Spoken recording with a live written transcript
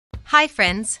Hi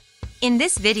friends! In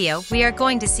this video we are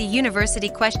going to see University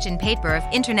Question Paper of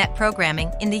Internet Programming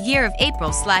in the year of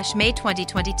April/May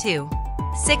 2022.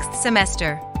 6th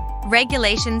semester.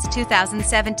 Regulations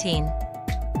 2017.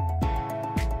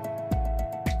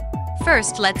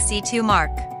 First let's see 2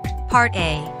 mark. Part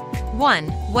A. 1.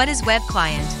 What is web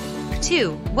client?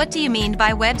 2. What do you mean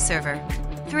by web server?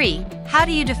 3. How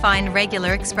do you define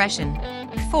regular expression?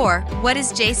 4. What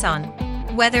is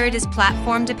JSON? Whether it is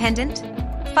platform dependent?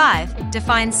 5.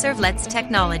 Define servlets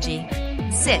technology.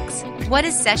 6. What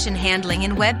is session handling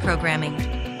in web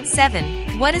programming?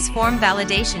 7. What is form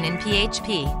validation in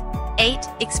PHP? 8.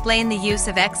 Explain the use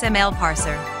of XML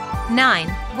parser. 9.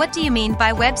 What do you mean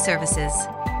by web services?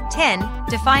 10.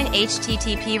 Define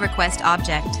HTTP request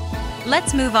object.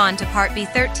 Let's move on to Part B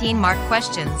 13 mark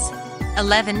questions.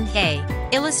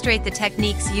 11a. Illustrate the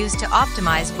techniques used to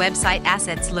optimize website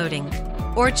assets loading.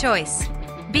 Or choice.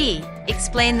 B.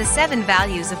 Explain the 7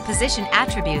 values of position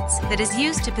attributes that is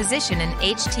used to position an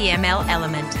HTML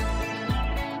element.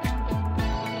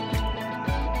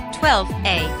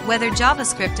 12a. Whether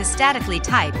JavaScript is statically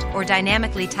typed or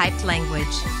dynamically typed language.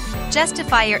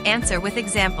 Justify your answer with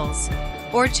examples.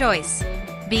 Or choice.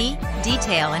 B.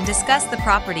 Detail and discuss the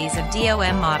properties of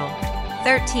DOM model.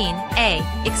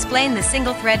 13a. Explain the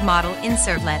single-thread model in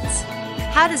servlets.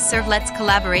 How does servlets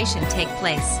collaboration take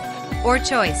place? Or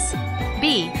choice.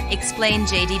 B. Explain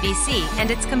JDBC and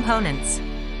its components.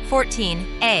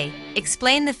 14a.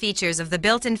 Explain the features of the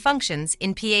built-in functions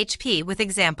in PHP with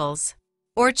examples.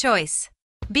 Or choice.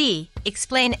 B.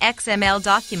 Explain XML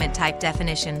document type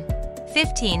definition.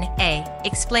 15a.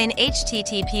 Explain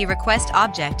HTTP request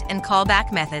object and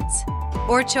callback methods.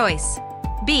 Or choice.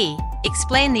 B.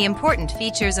 Explain the important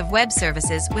features of web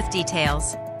services with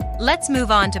details. Let's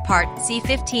move on to Part C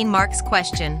 15 marks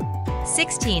question.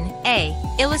 16a.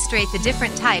 Illustrate the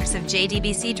different types of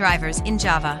JDBC drivers in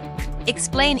Java.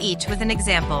 Explain each with an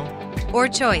example. Or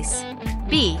choice.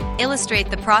 B. Illustrate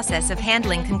the process of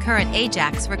handling concurrent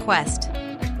AJAX request.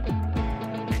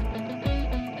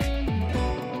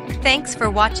 Thanks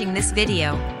for watching this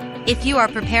video. If you are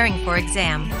preparing for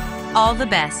exam, all the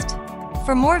best.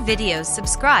 For more videos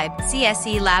subscribe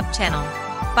CSE Lab channel.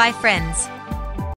 Bye friends.